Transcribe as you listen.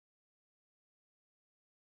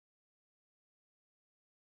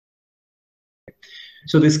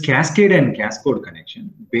So this cascade and cascode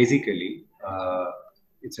connection, basically,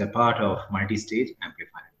 it's a part of multi-stage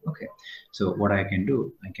amplifier. Okay, so what I can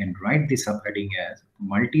do, I can write the subheading as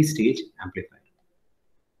multi-stage amplifier.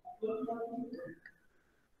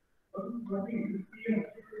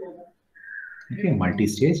 Okay,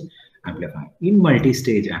 multi-stage amplifier. In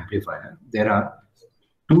multi-stage amplifier, there are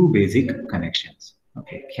two basic connections.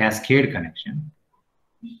 Okay, cascade connection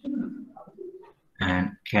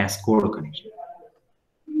and cascode connection.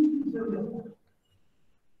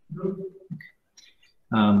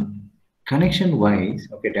 Connection wise,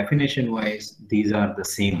 okay, definition wise, these are the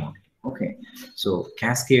same only. Okay, so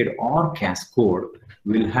cascade or cascode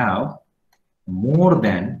will have more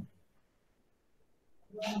than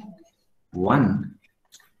one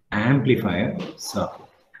amplifier circuit.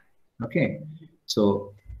 Okay,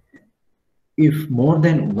 so if more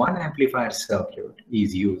than one amplifier circuit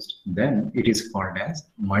is used, then it is called as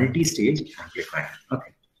multi-stage amplifier.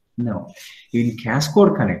 Okay, now in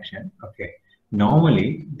cascode connection, okay,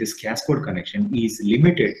 normally this cascode connection is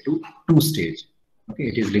limited to two stage. Okay,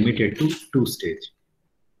 it is limited to two stage.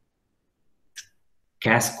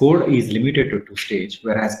 Cascode is limited to two stage,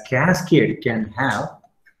 whereas cascade can have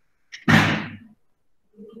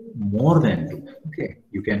more than two. Okay,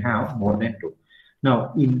 you can have more than two.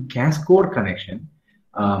 Now in cascode connection,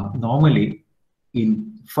 normally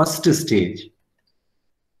in first stage,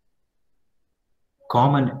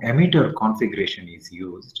 common emitter configuration is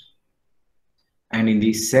used, and in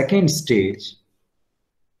the second stage,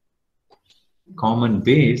 common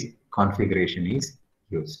base configuration is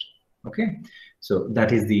used. Okay, so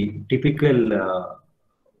that is the typical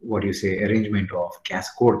what you say arrangement of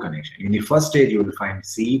cascode connection. In the first stage you will find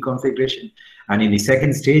CE configuration, and in the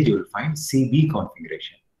second stage you will find CB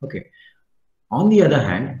configuration. Okay, on the other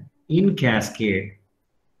hand, in cascade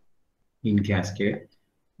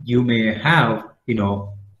you may have, you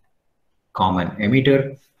know, common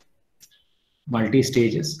emitter,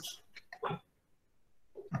 multi-stages,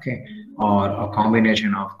 okay, or a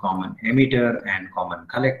combination of common emitter and common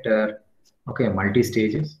collector, okay,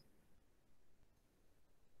 multi-stages,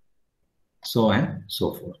 so on and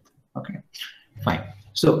so forth. Okay, fine.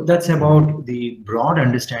 So that's about the broad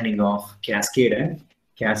understanding of cascade and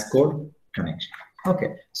cascode connection.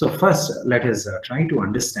 Okay, so first let us try to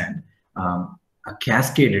understand a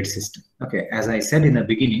cascaded system. Okay, as I said in the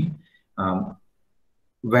beginning,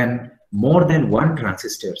 when more than one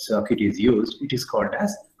transistor circuit is used, it is called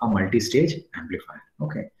as a multi-stage amplifier.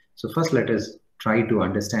 Okay, so first let us try to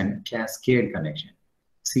understand cascade connection,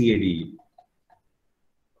 CADE.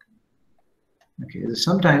 Okay,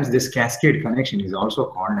 sometimes this cascade connection is also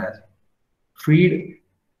called as feed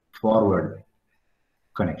forward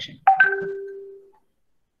connection.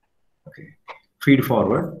 Okay, feed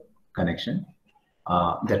forward connection.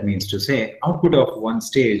 That means to say output of one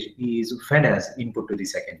stage is fed as input to the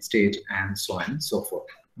second stage, and so on and so forth.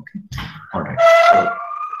 Okay, all right. So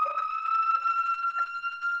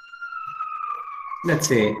let's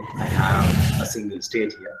say I have a single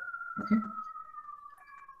stage here. Okay,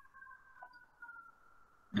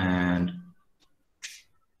 and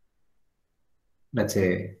let's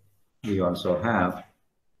say we also have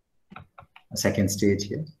a second stage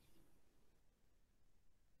here.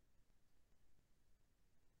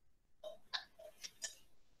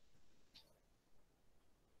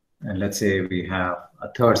 And let's say we have a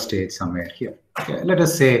third stage somewhere here. Okay, let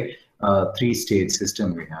us say a three-stage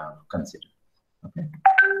system we have considered. Okay.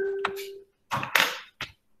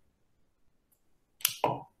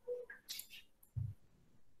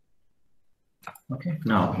 Okay.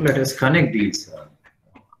 Now let us connect these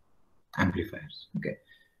amplifiers. Okay.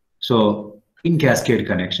 So in cascade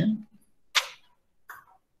connection,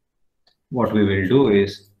 what we will do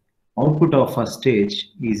is output of first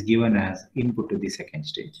stage is given as input to the second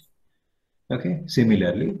stage. Okay,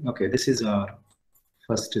 similarly, okay, this is our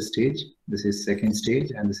first stage, this is second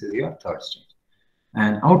stage, and this is your third stage.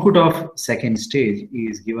 And output of second stage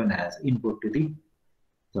is given as input to the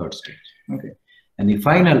third stage. Okay, and the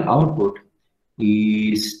final output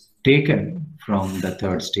is taken from the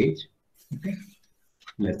third stage. Okay,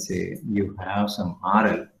 let's say you have some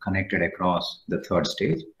RL connected across the third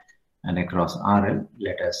stage, and across RL,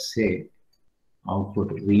 let us say output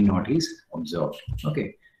V0 is observed.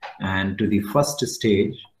 Okay, and to the first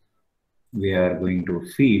stage, we are going to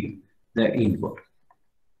feed the input.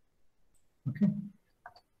 Okay,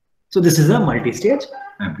 so this is a multi-stage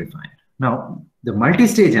amplifier. Now, the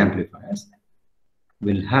multi-stage amplifiers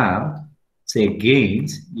will have, say,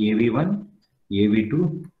 gains AV1,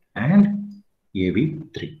 AV2, and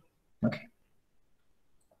AV3. Okay,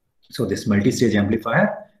 so this multi-stage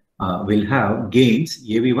amplifier will have gains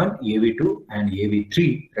AV1, AV2, and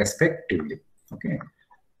AV3 respectively. Okay,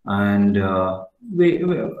 and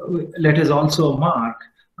let us also mark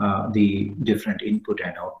the different input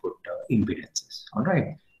and output impedances. All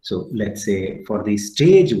right. So let's say for the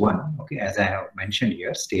stage 1, okay, as I have mentioned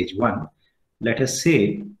here, stage 1, let us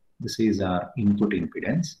say this is our input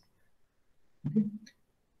impedance, okay,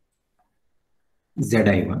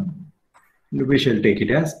 Zi1. We shall take it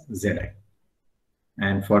as Zi.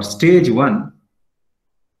 And for stage 1,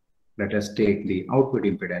 let us take the output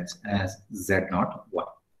impedance as Z0 1.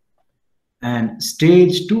 And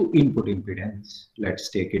stage 2 input impedance, let's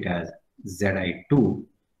take it as Zi2.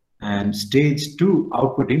 And stage 2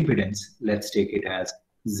 output impedance, let's take it as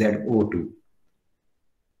Z02.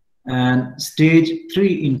 And stage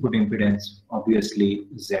 3 input impedance, obviously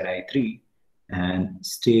Zi3. And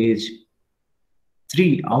stage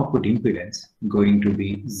 3 output impedance going to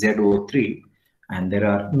be Z03. And there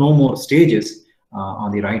are no more stages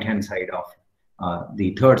on the right hand side of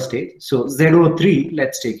the third stage. So Z03,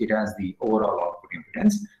 let's take it as the overall output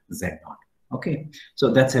impedance Z0. Okay,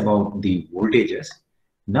 so that's about the voltages.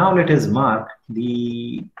 Now let us mark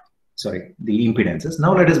the impedances.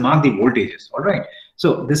 Now let us mark the voltages. All right,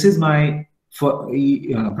 so this is my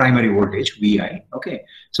primary voltage Vi. Okay,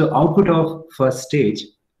 so output of first stage,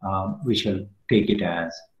 we shall take it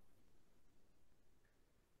as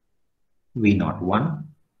V01.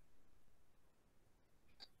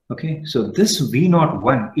 Okay, so this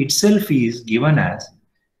V01 itself is given as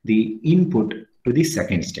the input to the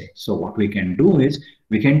second stage. So what we can do is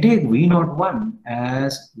we can take V01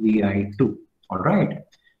 as Vi2. All right,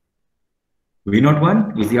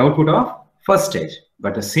 V01 is the output of first stage,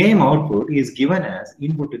 but the same output is given as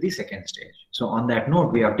input to the second stage. So on that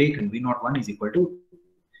note, we have taken V01 is equal to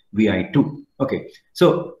Vi2. Okay,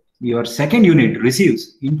 so your second unit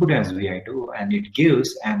receives input as Vi2 and it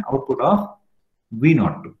gives an output of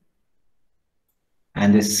V02.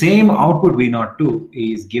 And the same output V02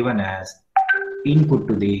 is given as input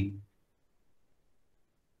to the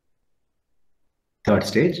third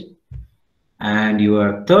stage. And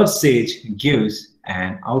your third stage gives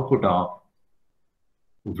an output of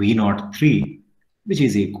V03, which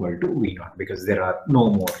is equal to V0 because there are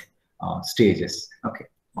no more stages, okay,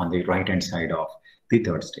 on the right hand side of the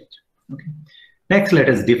third stage. Okay. Next, let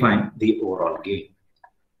us define the overall gain.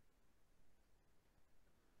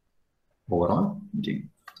 Overall gain.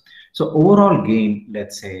 So overall gain,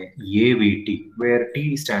 let's say AVT, where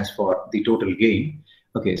T stands for the total gain.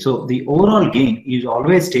 Okay, so the overall gain is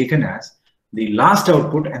always taken as the last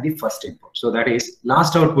output and the first input. So that is,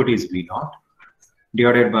 last output is V0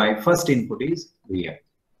 divided by first input is Vi.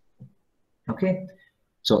 Okay,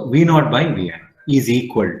 so V0 by Vi is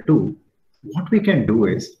equal to, what we can do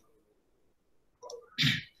is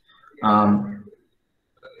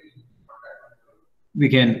we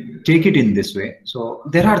can take it in this way. So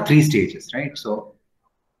there are three stages, right? So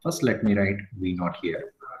first let me write V0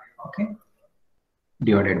 here, okay,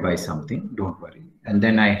 divided by something, don't worry. And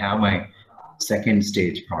then I have my second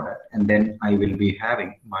stage product, and then I will be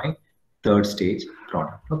having my third stage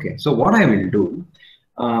product. Okay, so what I will do,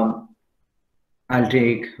 I'll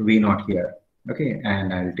take V0 here, okay,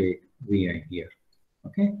 and I'll take Vi here,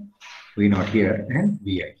 okay, V0 here and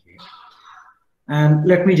Vi here. And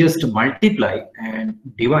let me just multiply and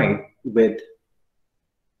divide with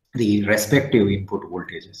the respective input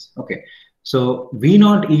voltages. Okay, so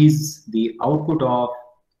V0 is the output of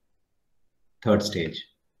third stage,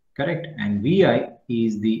 correct? And Vi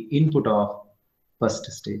is the input of first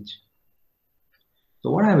stage. So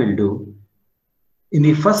what I will do, in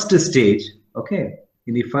the first stage, okay,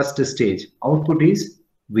 in the first stage, output is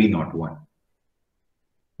V01,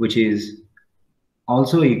 which is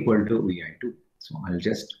also equal to Vi2. So I'll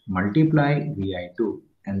just multiply Vi2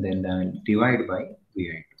 and then I'll divide by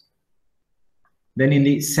Vi2. Then in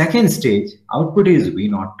the second stage, output is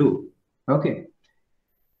V02, okay,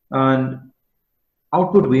 and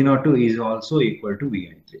output V02 is also equal to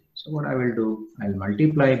Vi3. So what I will do, I'll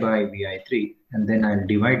multiply by Vi3 and then I'll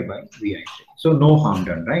divide by Vi3. So no harm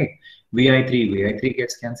done, right? Vi3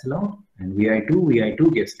 gets cancelled out, and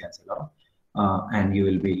Vi2 gets cancelled out, and you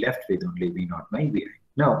will be left with only V0 by Vi.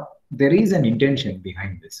 Now there is an intention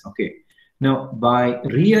behind this. Okay, now by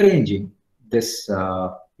rearranging this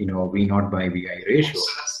V0 by Vi ratio,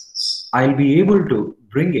 I'll be able to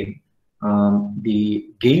bring in the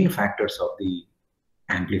gain factors of the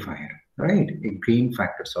amplifier, right? Gain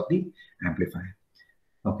factors of the amplifier.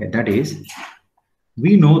 Okay, that is,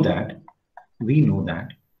 we know that V01,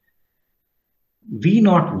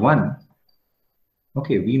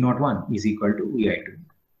 okay, V01 is equal to Vi2,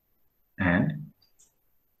 and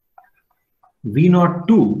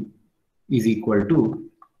V02 is equal to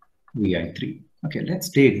Vi3. Okay, let's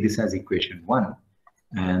take this as equation 1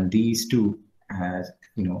 and these two as,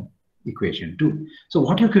 equation 2. So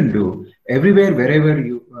what you can do, everywhere wherever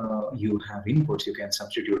you have inputs, you can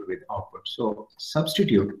substitute with output. So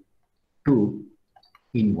substitute 2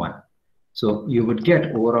 in 1. So you would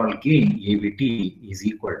get overall gain AVT is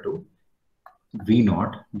equal to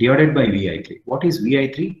V0 divided by Vi3. What is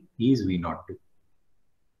Vi3? Is V02.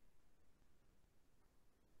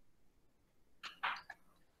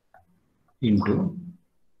 Into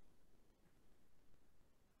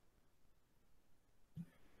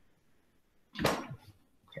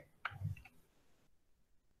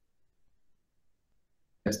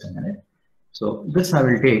just a minute. So this I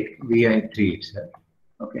will take Vi3 itself.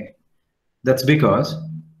 Okay, that's because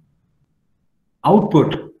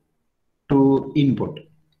output to input.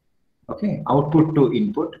 Okay, output to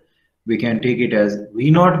input, we can take it as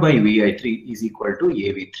V0 by Vi3 is equal to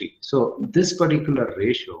AV3. So this particular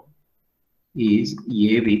ratio is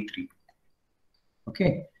AV3.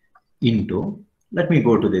 Okay, into, let me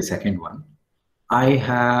go to the second one. I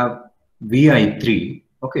have Vi3,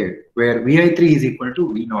 okay, where Vi3 is equal to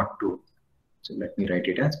V02. So let me write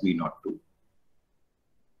it as V02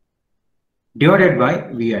 divided by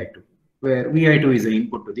Vi2, where Vi2 is the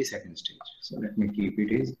input to the second stage. So let me keep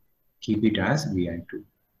it as Vi2.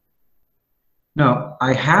 Now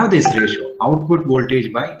I have this ratio, output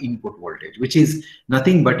voltage by input voltage, which is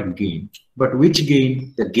nothing but gain. But which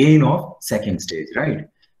gain? The gain of second stage, right?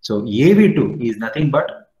 So AV2 is nothing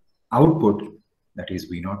but output, that is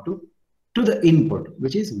V02, to the input,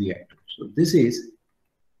 which is Vi2. So this is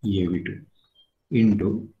AV2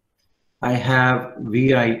 into, I have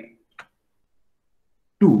Vi2,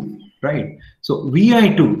 right? So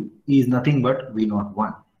Vi2 is nothing but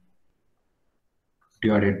V01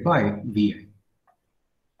 divided by Vi.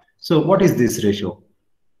 So what is this ratio?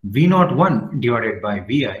 V01 divided by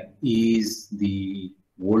Vi is the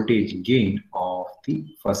voltage gain of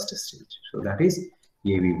the first stage. So that is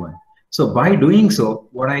AV1. So by doing so,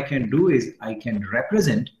 what I can do is I can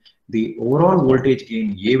represent the overall voltage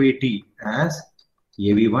gain AVT as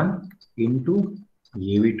AV1 into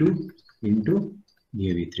AV2 into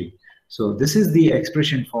AV3. So this is the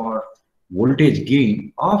expression for voltage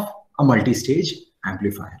gain of a multi-stage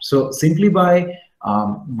amplifier. So simply by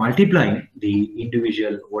multiplying the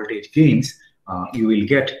individual voltage gains, you will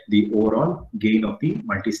get the overall gain of the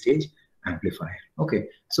multi-stage amplifier. Okay,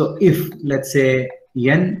 so if let's say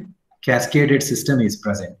n cascaded system is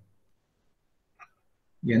present,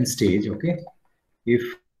 n stage, okay, if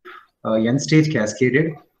n stage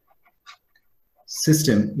cascaded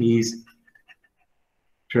system is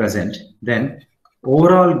present, then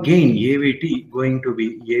overall gain AVT going to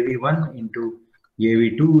be AV1 into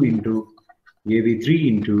AV2 into AV3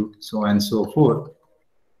 into so on and so forth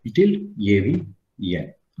till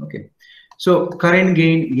AVN. Okay, so current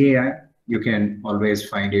gain AI, you can always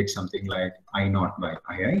find it something like I0 by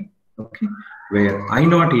II. Okay, where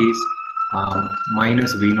I0 is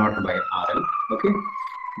minus V0 by RL. Okay,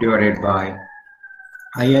 divided by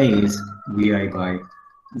II is Vi by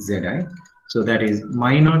Zi. So that is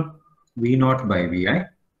minus V0 by Vi.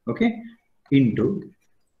 Okay, into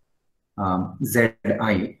Zi.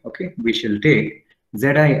 Okay, we shall take Zi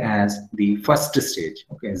as the first stage.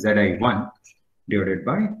 Okay, Zi1 divided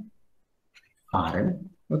by RL.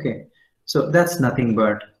 Okay, so that's nothing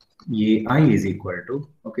but AI is equal to,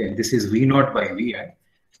 okay, this is V0 by Vi,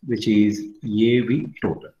 which is AV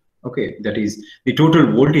total. Okay, that is the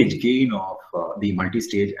total voltage gain of the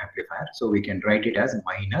multi-stage amplifier. So we can write it as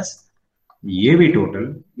minus AV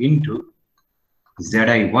total into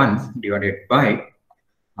Zi1 divided by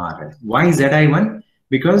RL. Why Zi1?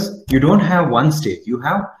 Because you don't have one stage, you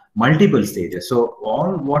have multiple stages. So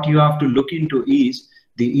all what you have to look into is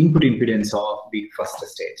the input impedance of the first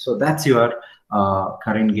stage. So that's your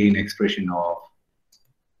current gain expression of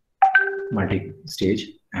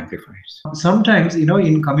multi-stage amplifiers. Sometimes,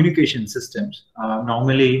 in communication systems,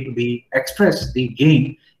 normally we express the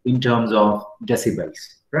gain in terms of decibels,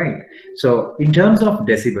 right? So in terms of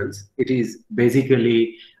decibels, it is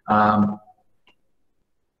basically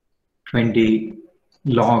 20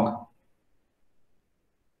 log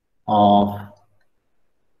of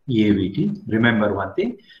AVT. Remember one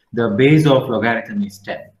thing, the base of logarithm is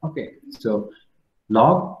 10. Okay, so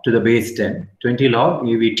log to the base 10, 20 log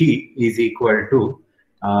AVT is equal to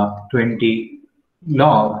 20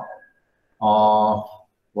 log of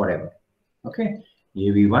whatever. Okay,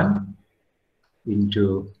 AV1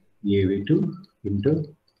 into AV2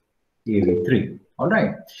 into AV3. All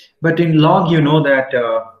right, but in log, you know that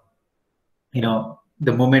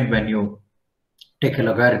the moment when you take a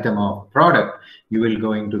logarithm of product, you will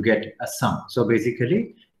going to get a sum. So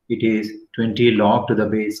basically, it is 20 log to the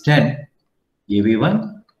base 10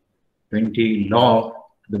 AV1, 20 log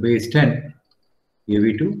to the base 10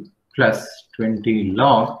 AV2 plus 20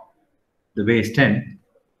 log the base 10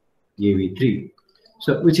 AV3.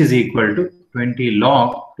 So which is equal to 20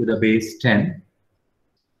 log to the base 10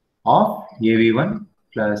 of AV1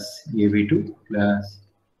 plus AV2 plus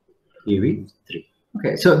AV3.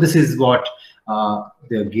 Okay, so this is what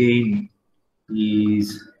the gain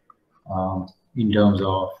is in terms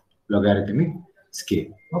of logarithmic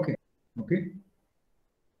scale. Okay, okay.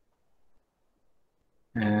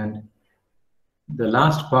 And the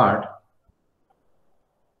last part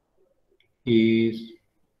is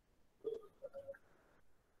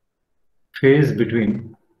phase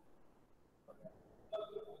between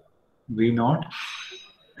V0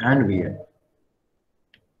 and Vi.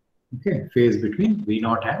 Okay, phase between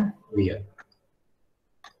V0 and Vi.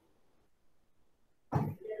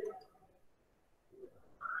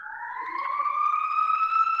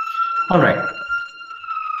 All right.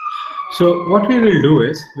 So what we will do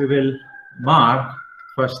is we will mark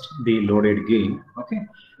first the loaded gain. Okay.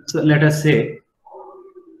 So let us say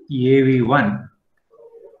AV1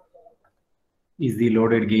 is the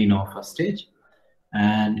loaded gain of first stage,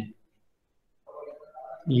 and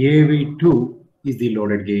AV2 is the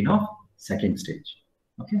loaded gain of second stage.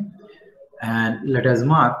 Okay. And let us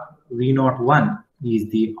mark V01 is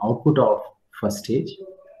the output of first stage,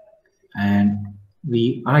 and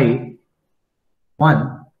Vi1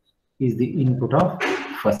 is the input of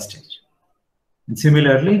first stage. And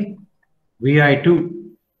similarly, Vi2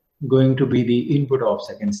 going to be the input of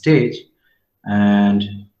second stage,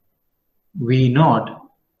 and V0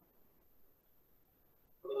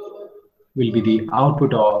 will be the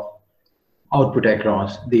output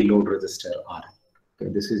across the load resistor R.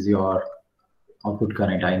 Okay, this is your output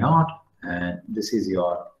current I0, and this is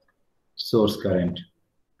your source current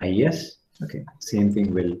IS. Okay, same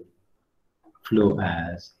thing will flow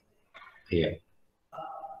as AI.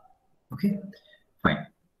 Okay, fine.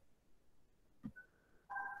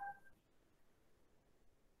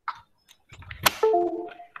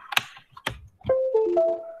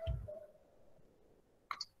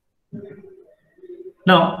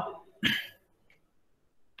 Now,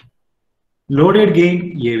 loaded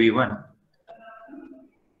gain AV1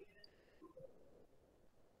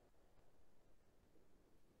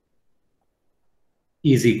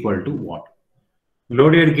 is equal to what?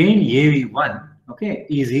 Loaded gain AV1, okay,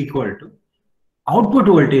 is equal to output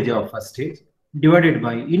voltage of first stage divided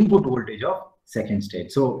by input voltage of second stage.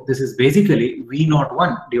 So this is basically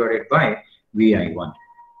V01 divided by Vi1.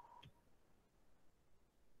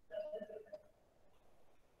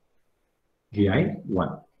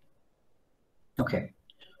 Vi1. Okay.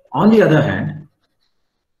 On the other hand,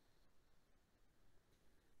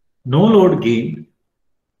 no load gain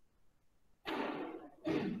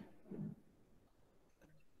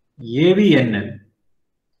AVNL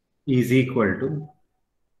is equal to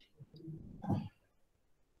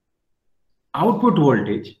output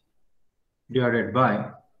voltage divided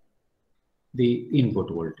by the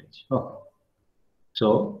input voltage. Okay.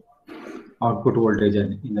 So output voltage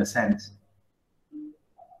in the sense,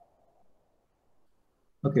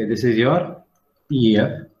 okay, this is your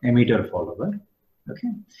EF, emitter follower.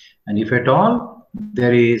 Okay, and if at all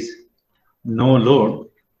there is no load,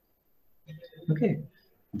 okay,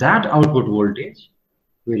 that output voltage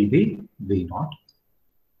will be V0.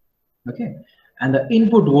 Okay, and the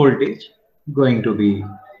input voltage going to be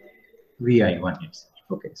Vi1 itself.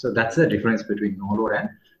 Okay, so that's the difference between no load and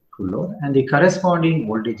full load, and the corresponding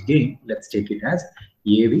voltage gain, let's take it as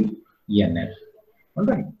AVNL. All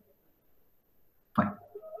right, fine.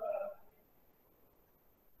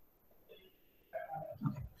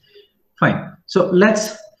 Okay. Fine. So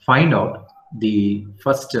let's find out the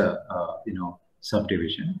first,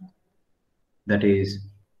 subdivision, that is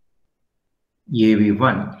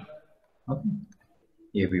AV1. Okay,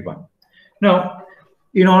 AV1. Now,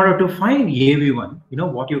 in order to find AV1,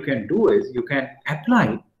 what you can do is you can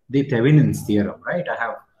apply the Thevenin's theorem, right?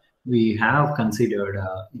 We have considered,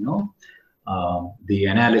 the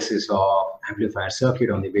analysis of amplifier circuit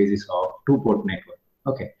on the basis of two-port network.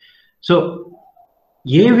 Okay, so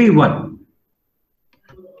AV1,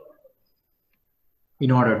 in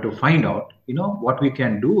order to find out, what we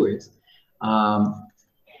can do is,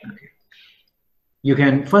 okay, you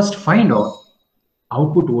can first find out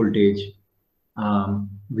output voltage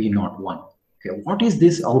V01. Okay, what is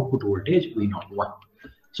this output voltage V01?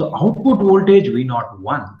 So output voltage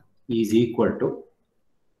V01 is equal to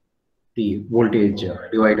the voltage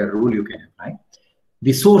divider rule you can apply.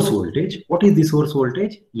 the source voltage. What is the source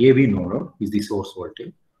voltage? AV node is the source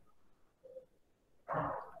voltage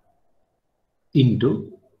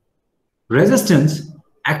into resistance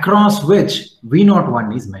across which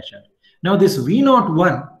V01 is measured. Now this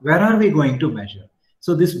V01, where are we going to measure?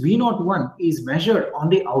 So this V01 is measured on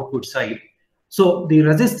the output side. So the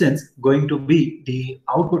resistance going to be the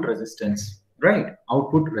output resistance, right?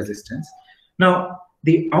 Output resistance. Now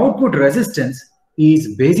the output resistance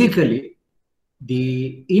is basically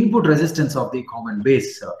the input resistance of the common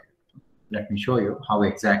base circuit. Let me show you how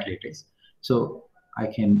exactly it is. So I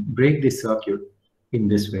can break this circuit in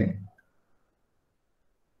this way.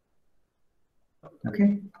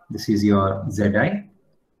 Okay, this is your ZI,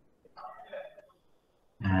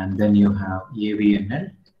 and then you have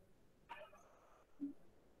AVNL.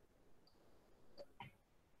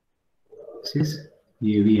 This is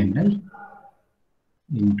AVNL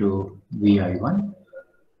into VI1.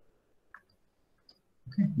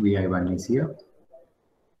 Okay, VI1 is here.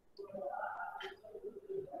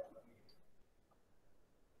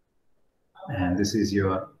 And this is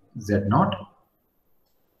your Z0.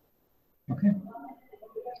 Okay.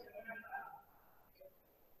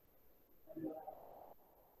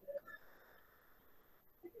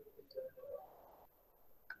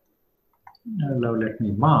 Now let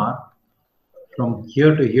me mark from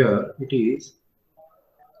here to here. It is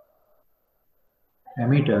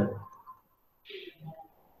emitter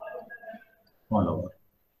follower.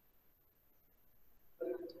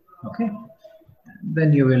 Okay.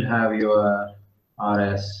 Then you will have your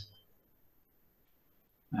RS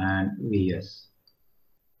and VS.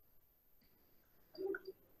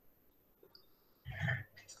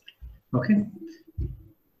 Okay.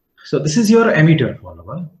 So this is your emitter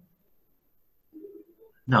follower.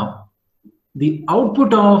 Now, the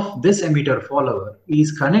output of this emitter follower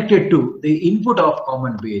is connected to the input of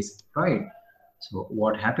common base, right? So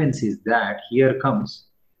what happens is that here comes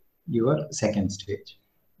your second stage.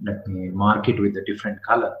 Let me mark it with a different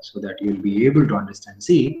color so that you'll be able to understand.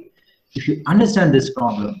 See, if you understand this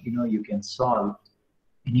problem, you know, you can solve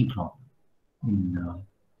any problem in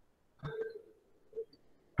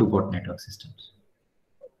two-port network systems.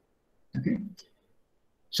 Okay.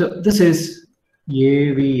 So this is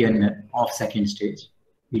AVN of second stage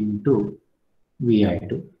into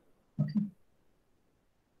VI2. Okay.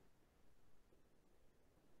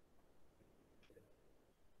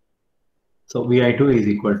 So VI2 is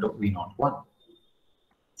equal to V01.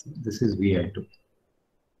 So this is VI2.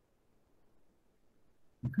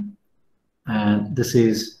 Okay. And this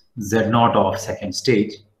is Z0 of second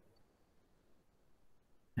stage.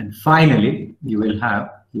 And finally, you will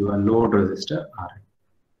have your load resistor Rn.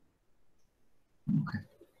 Okay.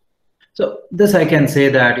 So this I can say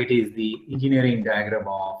that it is the engineering diagram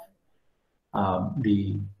of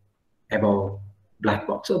the above black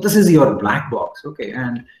box. So this is your black box, okay,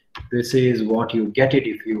 and this is what you get it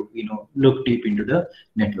if you look deep into the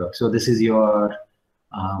network. So this is your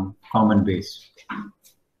common base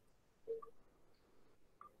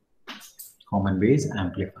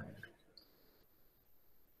amplifier.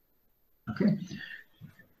 Okay.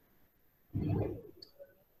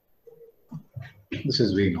 This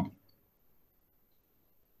is V0.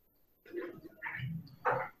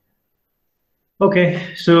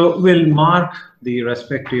 Okay, so we'll mark the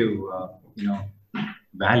respective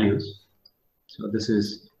values. So this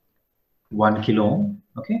is 1 kilo ohm.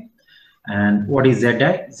 Okay, and what is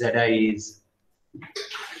ZI? ZI is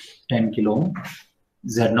 10 kilo ohm.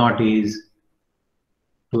 Z0 is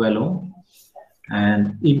 12 ohm,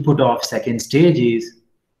 and input of second stage is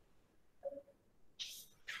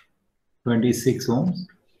 26 ohms.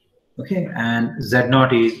 Okay, and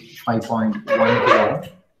Z0 is 5.1 kilo ohm,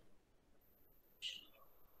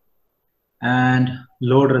 and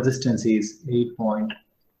load resistance is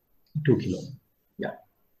 8.2 kilo ohm. Yeah,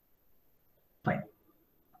 fine.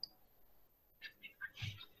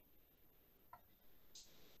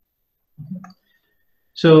 Okay.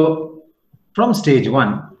 So from stage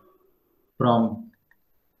 1, from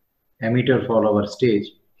emitter follower stage,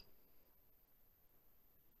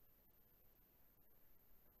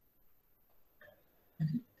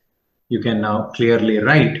 you can now clearly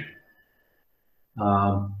write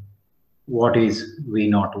what is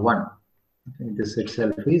V01. Okay, this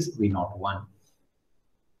itself is V01.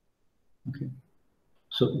 Okay,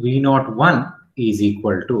 so V01 is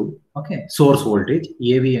equal to source voltage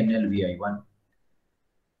AVNL VI1.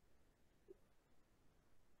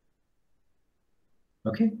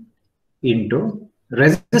 Okay, into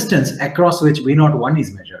resistance across which V01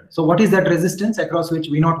 is measured. So what is that resistance across which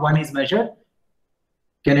V01 is measured?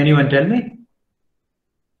 Can anyone tell me?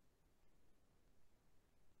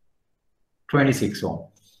 26 ohm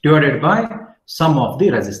divided by sum of the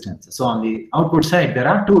resistances. So on the output side, there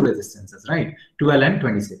are two resistances, right? 12 and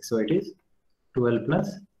 26. So it is 12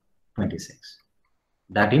 plus 26.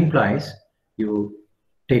 That implies you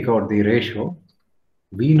take out the ratio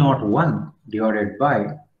V01 divided by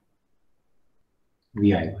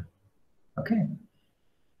VI1. Okay.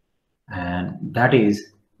 And that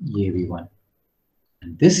is AV1.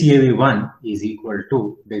 And this AV1 is equal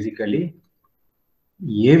to basically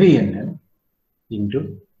AVNL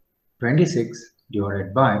into 26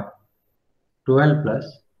 divided by 12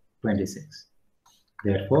 plus 26.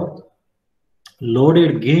 Therefore,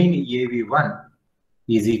 loaded gain AV1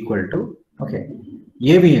 is equal to, okay,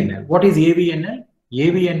 AVNL. What is AVNL?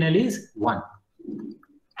 AVNL is 1.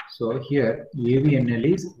 So here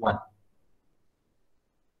AVNL is 1.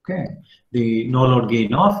 Okay, the no load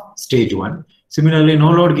gain of stage 1. Similarly, no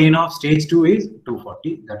load gain of stage 2 is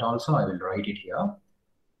 240. That also I will write it here.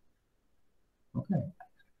 Okay,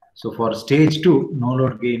 so for stage 2, no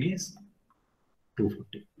load gain is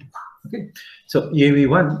 240. Okay, so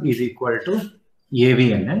AV1 is equal to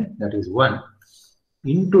AVNL, that is 1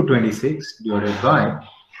 into 26 divided by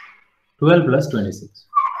 12 plus 26.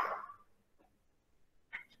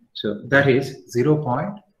 So that is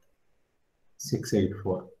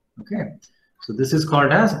 0.684. Okay, so this is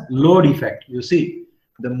called as load effect. You see,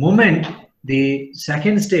 the moment the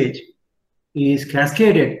second stage is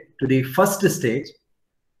cascaded to the first stage,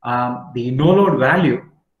 the no load value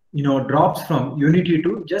drops from unity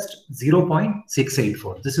to just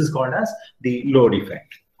 0.684. This is called as the load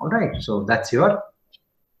effect. All right, so that's your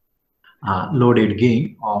loaded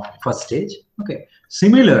gain of first stage. Okay,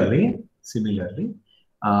 similarly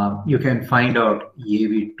you can find out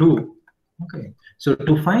AV2. Okay, so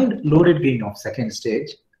to find loaded gain of second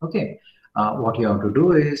stage, okay, what you have to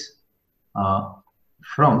do is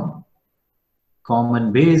from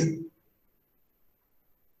common base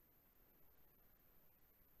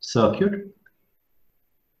circuit.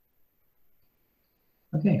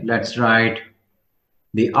 Okay, let's write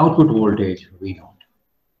the output voltage V0.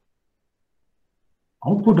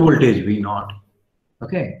 Output voltage V0,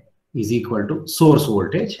 okay, is equal to source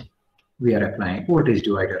voltage. We are applying voltage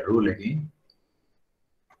divider rule again,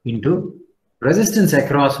 into resistance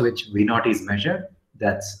across which V0 is measured,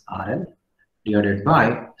 that's RL, divided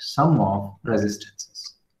by sum of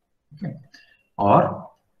resistances. Okay, or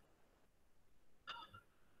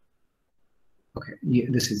okay,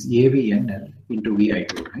 this is AVNL into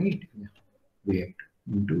VI2, right? VI2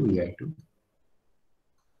 into VI2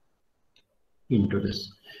 into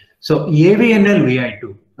this. So AVNL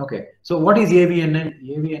VI2. Okay, so what is AVNL?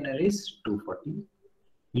 AVNL is 240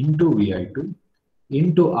 into VI2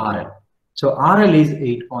 into RL. So RL is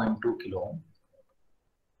 8.2 kilo ohm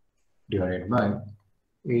divided by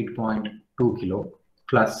 8.2 kilo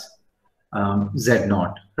plus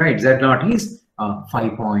Z0, right? Z0 is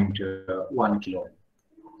 5.1 kilo.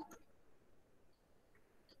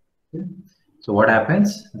 Okay. So what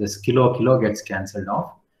happens? This kilo gets cancelled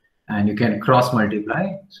off, and you can cross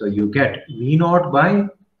multiply. So you get V0 by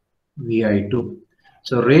VI2.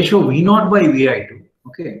 So ratio V0 by VI2.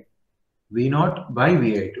 Okay, V0 by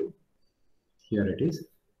VI2. Here it is.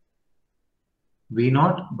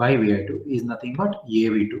 V0 by VI2 is nothing but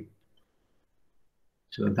AV2.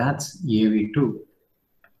 So that's AV2.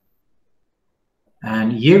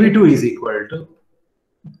 And AV2 is equal to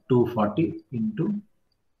 240 into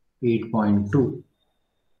 8.2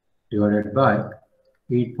 divided by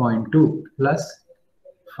 8.2 plus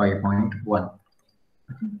 5.1.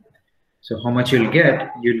 So how much you'll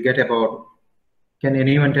get? You'll get about, can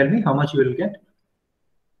anyone tell me how much you will get?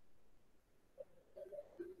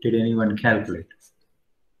 Did anyone calculate?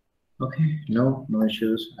 Okay, no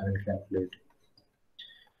issues, I will calculate.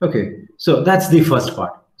 Okay, so that's the first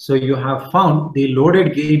part. So you have found the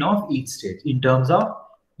loaded gain of each stage in terms of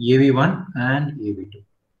AV1 and AV2.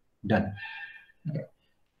 Done. Okay.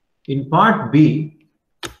 In part B,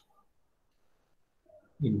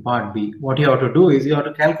 what you have to do is you have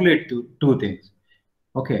to calculate two things.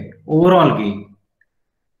 Okay, overall gain.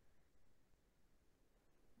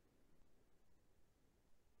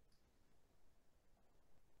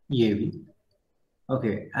 AV.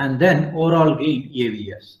 Okay, and then overall gain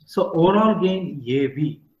AVS. So overall gain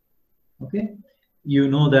AV. Okay, you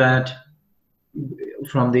know that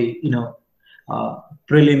from the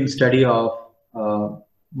prelim study of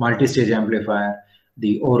multi-stage amplifier,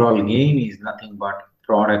 the overall gain is nothing but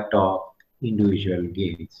product of individual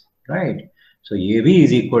gains, right? So AV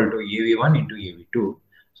is equal to AV1 into AV2.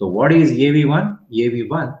 So what is AV1?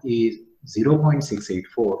 AV1 is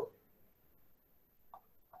 0.684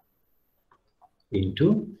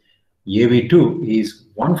 into AV2 is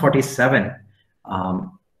 147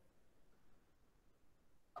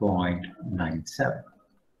 0.97.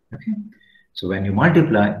 Okay, so when you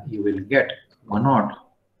multiply, you will get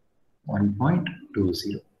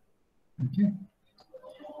 101.20. Okay,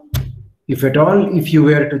 if at all, if you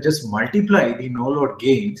were to just multiply the no load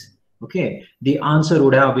gains, okay, the answer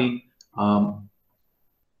would have been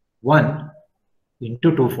 1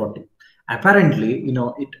 into 240. Apparently,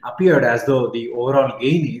 it appeared as though the overall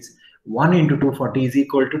gain is 1 into 240 is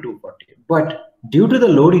equal to 240. But due to the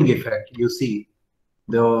loading effect, you see,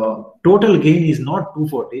 the total gain is not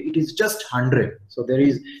 240, it is just 100. So there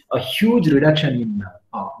is a huge reduction in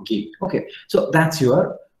gain. Okay, so that's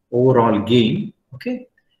your overall gain. Okay.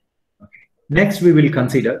 Next, we will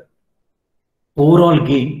consider overall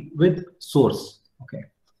gain with source. Okay,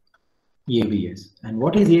 ABS. And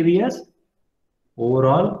what is ABS?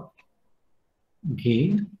 Overall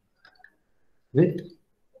gain with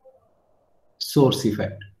source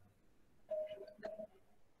effect,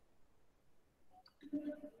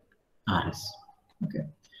 RS. Okay.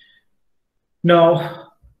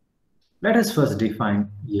 Now, let us first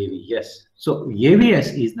define AVS. So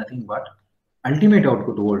AVS is nothing but ultimate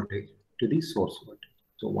output voltage to the source voltage.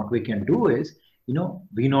 So what we can do is,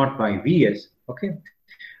 V0 by Vs. Okay,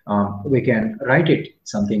 we can write it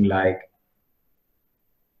something like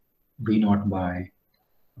V0 by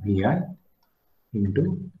Vi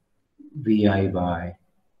into Vi by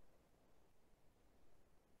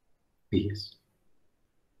Vs.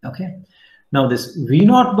 Okay, now this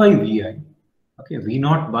V0 by Vi, okay,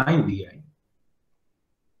 V0 by Vi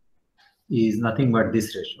is nothing but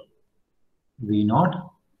this ratio, V0,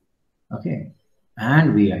 okay,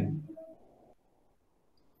 and Vi.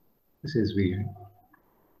 This is Vi.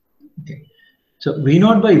 Okay, so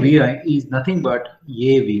V0 by Vi is nothing but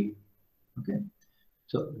AV. Okay,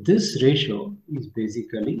 so this ratio is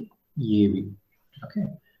basically AV. Okay,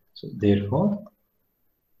 so therefore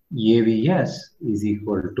AVS is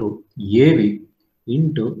equal to AV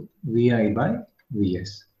into Vi by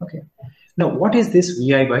Vs. Okay, now what is this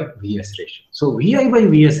Vi by Vs ratio? So Vi by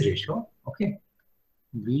Vs ratio, okay,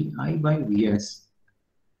 Vi by Vs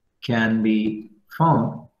can be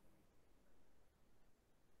found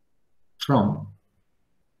from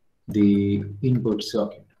the input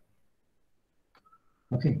circuit.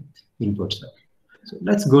 Okay, input circuit. So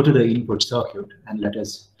let's go to the input circuit and let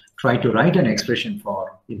us try to write an expression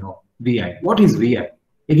for Vi. What is Vi?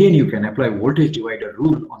 Again, you can apply voltage divider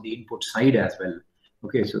rule on the input side as well.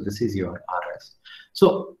 Okay, so this is your RS.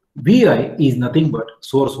 So Vi is nothing but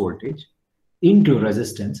source voltage into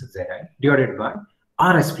resistance Zi divided by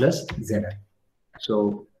RS plus Zi.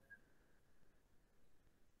 So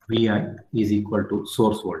Vi is equal to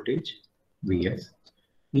source voltage Vs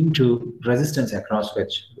into resistance across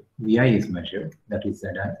which Vi is measured, that is Zi,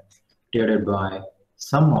 divided by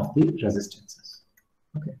sum of the resistances.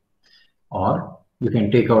 Okay, or you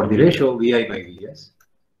can take out the ratio Vi by Vs.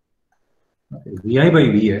 Okay, Vi by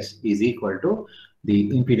Vs is equal to the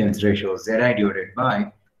impedance ratio Zi divided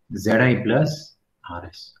by Zi plus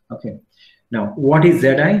Rs. Okay, now what is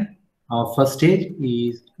Zi? Our first stage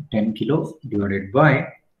is 10 kilo divided by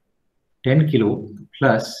 10 kilo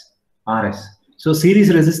plus Rs. So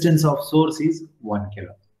series resistance of source is 1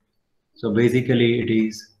 kilo. So basically it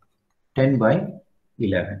is 10 by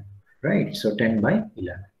 11, right? So 10 by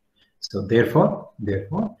 11. So therefore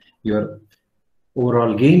your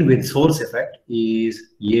overall gain with source effect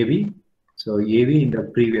is AV. So AV in the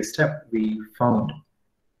previous step we found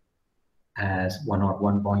as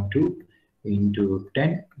 101.2 into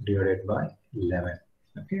 10 divided by 11.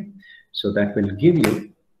 Okay, so that will give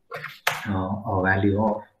you a value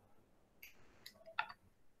of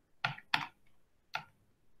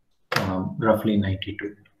roughly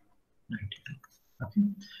 92. Okay,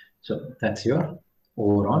 so that's your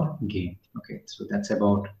overall gain. Okay, so that's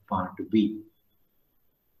about part B.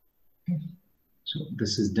 Okay, so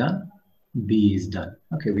this is done, B is done.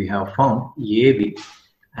 Okay, we have found AV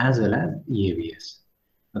as well as AVS.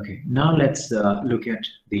 Okay, now let's look at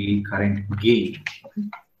the current gain. Okay.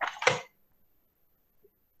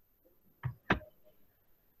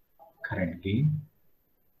 Current gain.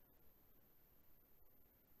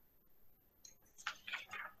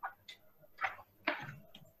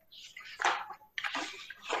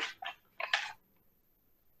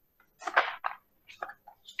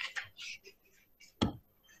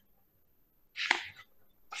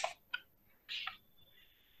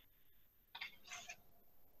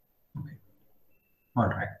 All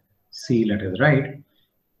right, C, let us write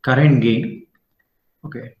current gain.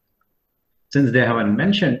 Okay, since they haven't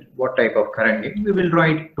mentioned what type of current gain, we will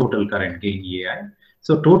write total current gain AI.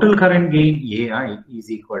 So total current gain AI is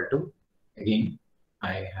equal to, again,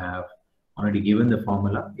 I have already given the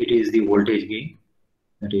formula. It is the voltage gain,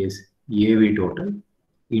 that is AV total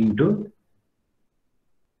into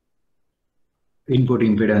input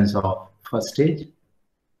impedance of first stage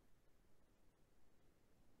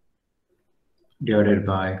divided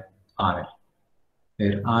by RL,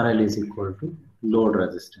 where RL is equal to load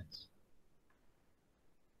resistance.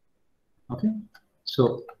 Okay,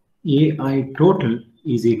 so AI total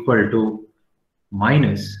is equal to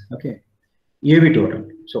minus, okay, AV total.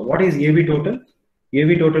 So what is AV total?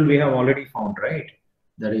 AV total we have already found, right?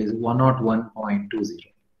 That is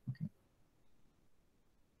 101.20. Okay.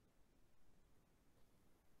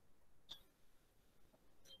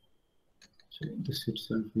 So this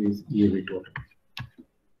itself is AV total,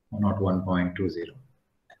 101.20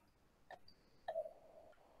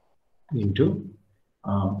 into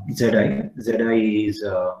ZI. ZI is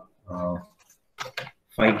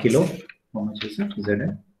 5 kilo. How much is it?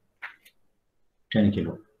 ZI? 10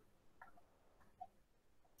 kilo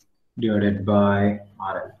divided by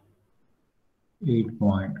RL,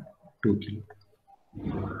 8.2 kilo.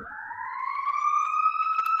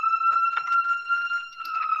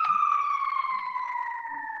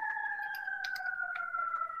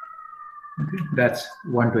 Okay, that's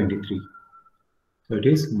 123. So it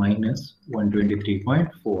is minus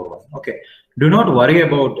 123.41. Okay, do not worry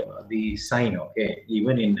about the sign. Okay,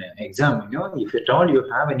 even in exam, if at all you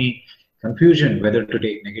have any confusion whether to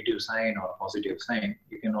take negative sign or positive sign,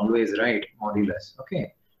 you can always write modulus.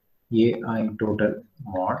 Okay, AI total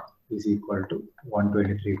mod is equal to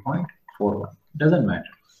 123.41. Doesn't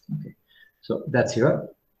matter. Okay, so that's your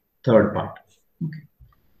third part. Okay.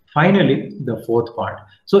 Finally, the fourth part.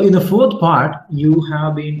 So in the fourth part, you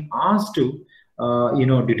have been asked to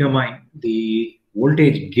determine the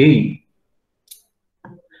voltage gain,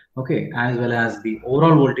 okay, as well as the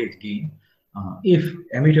overall voltage gain if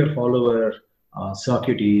emitter follower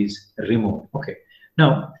circuit is removed. Okay,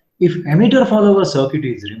 now if emitter follower circuit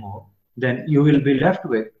is removed, then you will be left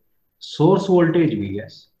with source voltage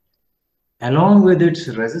Vs along with its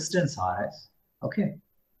resistance Rs, okay,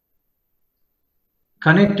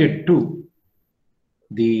 connected to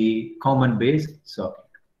the common base circuit.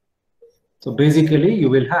 So basically you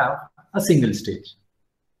will have a single stage,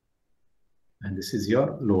 and this is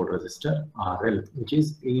your load resistor RL, which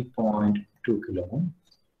is 8.2 kilo ohm,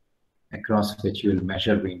 across which you will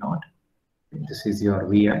measure V0. This is your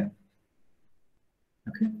VI,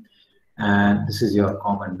 okay, and this is your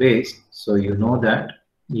common base. So you know that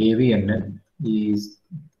AVNL is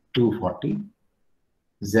 240,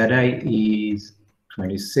 ZI is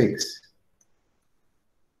 26,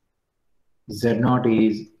 Z0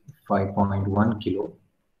 is 5.1 kilo,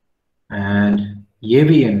 and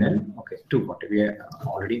AVNL, okay, 240, we have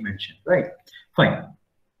already mentioned, right? Fine.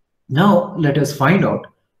 Now let us find out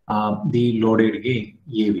the loaded gain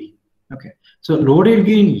AV. Okay, so loaded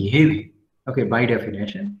gain AV, okay, by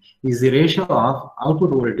definition is the ratio of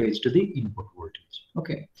output voltage to the input voltage.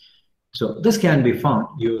 Okay, so this can be found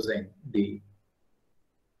using the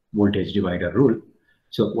voltage divider rule.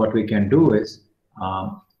 So what we can do is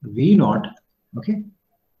V0, okay,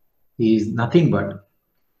 is nothing but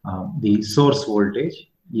the source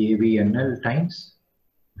voltage AVNL times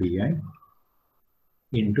VI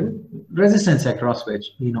into resistance across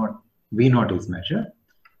which V0 is measured,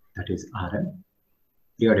 that is RL,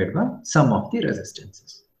 divided by sum of the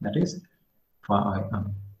resistances, that is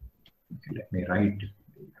okay, let me write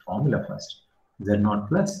the formula first, Z0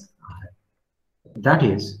 plus RL, that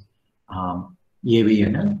is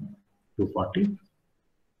AVNL 240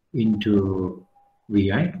 into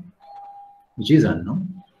VI, which is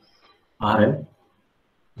unknown, RL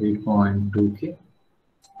 8.2K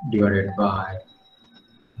divided by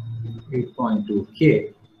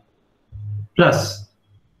 8.2K plus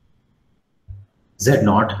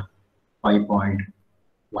Z0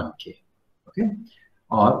 5.1K. Okay,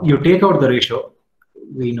 or you take out the ratio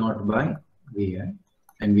V0 by VI,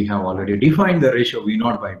 and we have already defined the ratio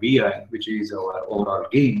V0 by VI, which is our overall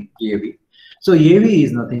gain AV. So AV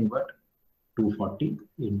is nothing but 240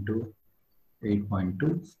 into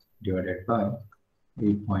 8.2 divided by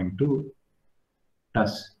 8.2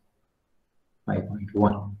 plus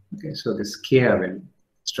 5.1. Okay, so this K I will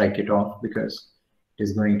strike it off because it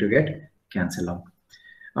is going to get cancelled out.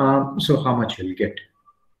 So how much will you get?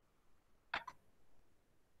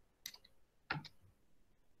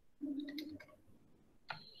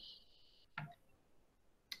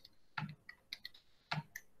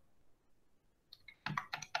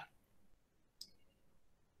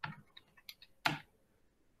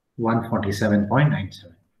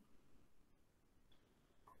 $147.97.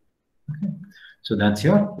 Okay, so that's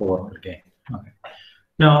your overall gain. Okay.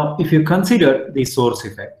 Now, if you consider the source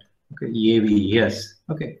effect, Okay, AVS.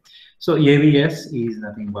 Okay, so AVS is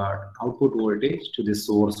nothing but output voltage to the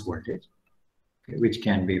source voltage, okay, which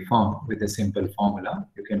can be formed with a simple formula.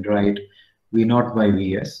 You can write V naught by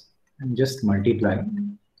Vs and just multiply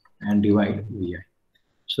and divide Vi.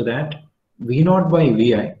 So that V naught by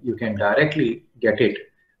Vi, you can directly get it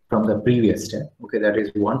from the previous step. Okay, that is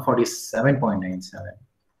 147.97.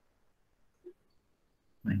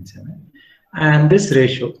 And this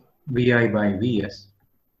ratio, Vi by Vs,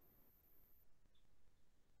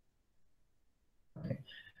 okay,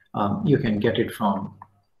 you can get it from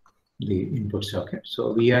the input circuit.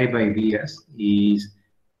 So Vi by Vs is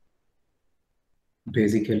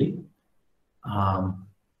basically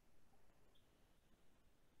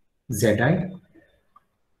Zi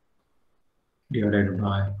divided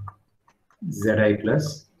by Zi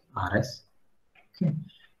plus Rs. Okay,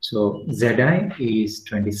 so Zi is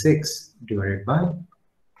 26 divided by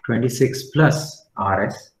 26 plus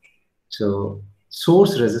Rs. So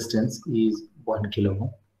source resistance is 1 kilo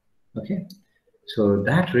ohm. Okay, so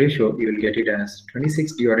that ratio you will get it as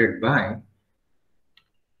 26 divided by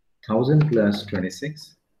 1000 plus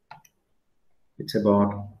 26. It's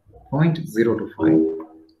about 0.025,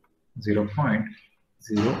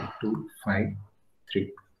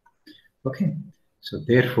 0.0253. Okay, so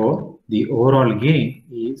therefore the overall gain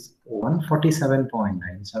is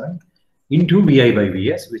 147.97 into Vi by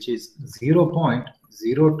Vs, which is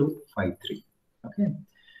 0.0253. Okay,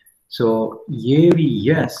 so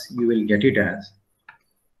AVS you will get it as,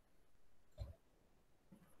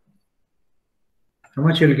 how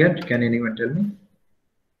much you'll get? Can anyone tell me?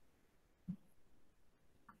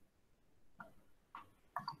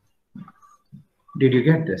 Did you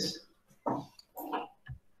get this?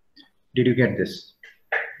 Did you get this?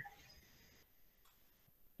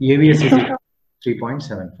 AVS is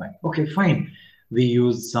 3.75. Okay, fine. We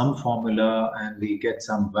use some formula and we get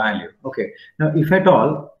some value. Okay. Now, if at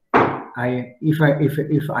all,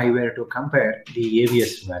 if I were to compare the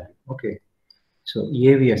AVS value, okay. So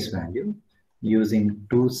AVS value using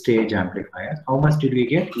two-stage amplifier. How much did we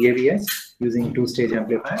get AVS using two-stage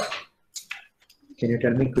amplifier? Can you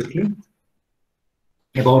tell me quickly?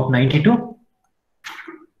 About 92,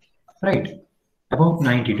 right? About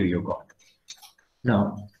 92 you got.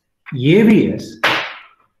 Now, AVS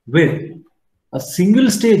with a single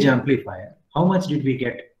stage amplifier, how much did we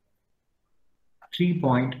get?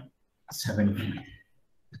 3.75.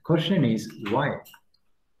 The question is why?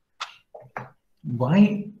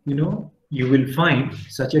 Why, you will find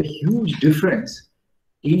such a huge difference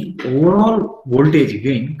in overall voltage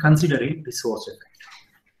gain considering the source effect?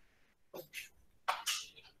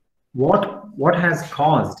 What has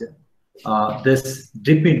caused this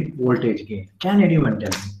dip in voltage gain? Can anyone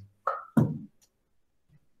tell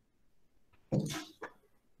me?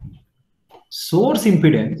 Source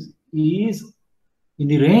impedance is in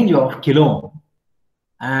the range of kilo ohm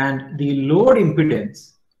and the load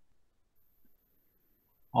impedance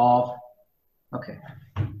of, okay,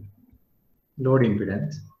 load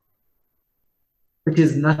impedance, which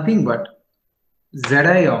is nothing but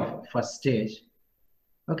Zi of first stage,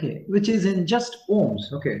 okay, which is in just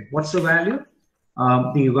ohms. Okay, what's the value?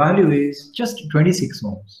 The value is just 26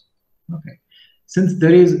 ohms. Okay, since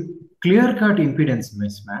there is clear-cut impedance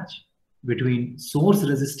mismatch between source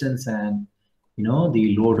resistance and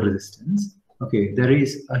the load resistance, okay, there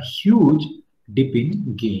is a huge dip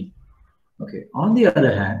in gain. Okay, on the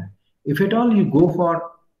other hand, if at all you go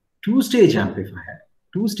for two-stage amplifier,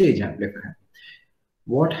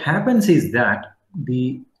 what happens is that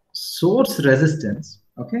the source resistance,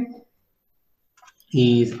 okay,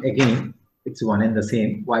 is again, it's one and the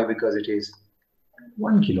same. Why? Because it is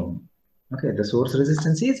 1 kilo ohm. Okay, the source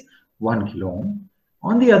resistance is 1 kilo ohm.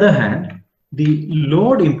 On the other hand, the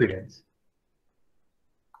load impedance,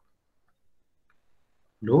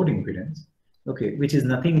 okay, which is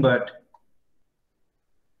nothing but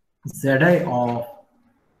Zi of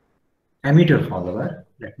emitter follower,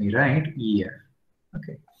 let me write EF,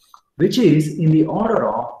 okay, which is in the order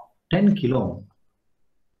of 10 kilo ohm.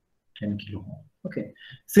 Okay,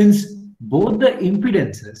 since both the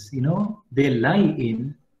impedances, they lie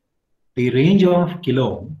in the range of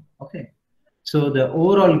kilo ohm, okay, so the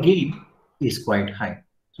overall gain is quite high.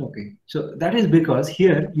 So, okay, so that is because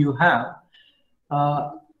here you have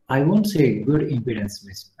I won't say good impedance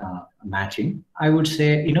matching. I would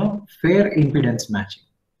say, fair impedance matching.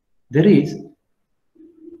 There is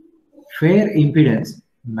fair impedance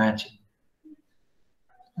matching.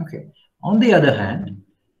 Okay. On the other hand,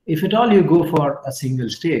 if at all you go for a single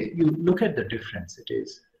stage, you look at the difference. It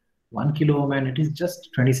is 1 kilo ohm and it is just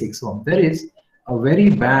 26 ohm. There is a very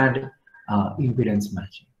bad impedance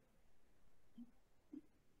matching.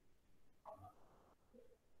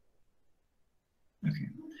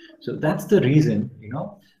 So that's the reason, you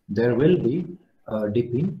know, there will be a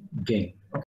dip in gain.